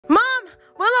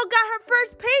Willow got her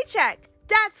first paycheck.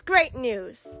 That's great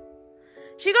news.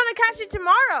 She's gonna cash it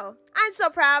tomorrow. I'm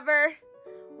so proud of her.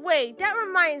 Wait, that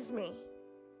reminds me.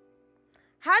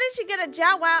 How did she get a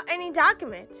job without any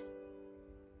document?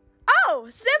 Oh,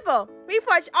 simple. We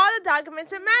forged all the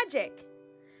documents in magic.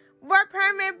 Work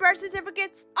permit, birth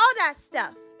certificates, all that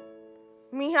stuff.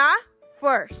 Miha,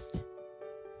 first.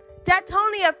 That's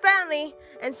only a family.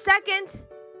 And second,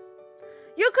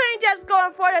 you couldn't just go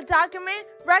and forge a document,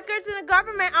 records in the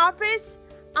government office,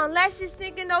 unless you're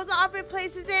sneaking those office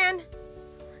places in.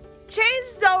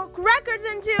 Change the records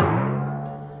into...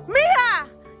 Miha!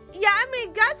 Yeah, I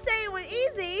mean, God say it was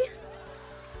easy.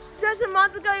 Just a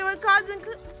month ago, you were causing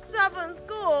trouble in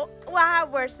school. Well, I have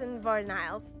worse than Boy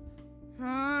Niles.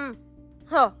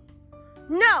 Huh.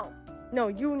 No,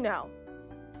 you know.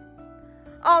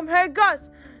 Hey,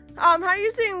 Gus. Have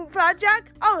you seen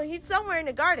Flapjack? Oh, he's somewhere in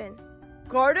the garden.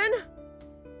 Garden?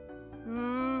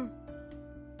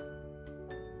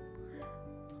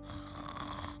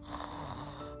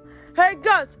 Hey,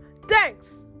 Gus,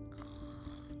 thanks.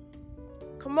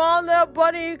 Come on, little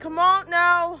buddy, come on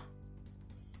now.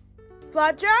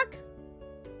 Flapjack?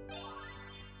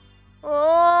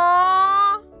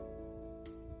 Oh.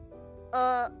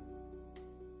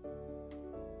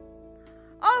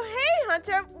 Oh, hey,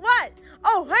 Hunter, what?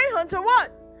 Oh, hey, Hunter,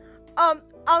 what?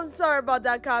 I'm sorry about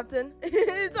that, Captain.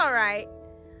 It's all right.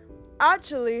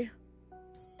 Actually,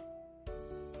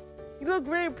 you look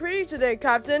really pretty today,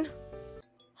 Captain.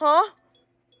 Huh?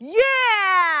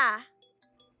 Yeah!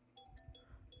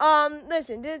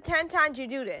 Listen, this is 10 times you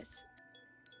do this.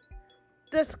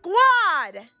 The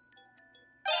squad!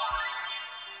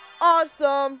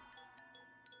 Awesome.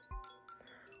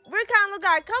 We kind of look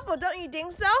like a couple, don't you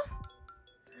think so?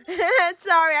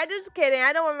 Sorry, I'm just kidding.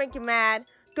 I don't want to make you mad.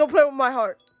 Don't play with my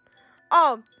heart.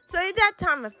 Oh, so it's that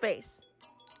time of face.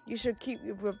 You should keep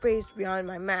your face behind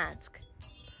my mask.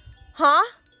 Huh?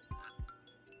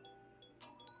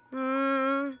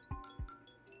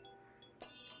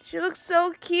 She looks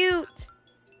so cute.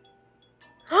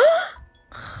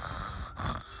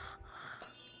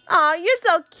 Aw, you're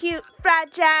so cute,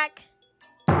 Flapjack.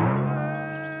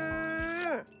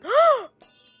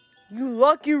 You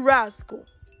lucky rascal.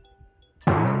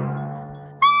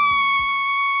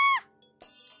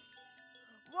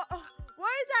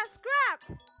 Where is that scrap?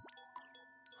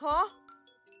 Huh?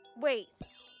 Wait.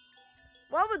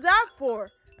 What was that for?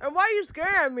 And why are you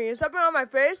scaring at me? Is something on my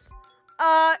face?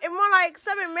 It's more like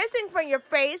something missing from your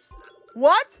face.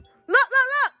 What? Look!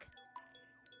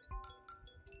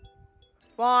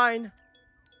 Fine.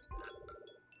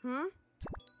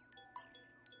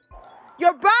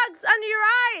 Your bugs under your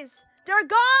eyes! They're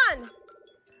gone!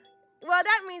 Well,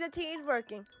 that means the tea is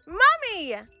working.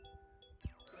 Mommy!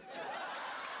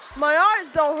 My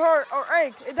eyes don't hurt or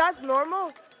ache. That's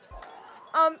normal.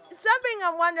 Something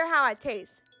I wonder how I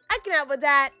taste. I can help with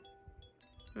that.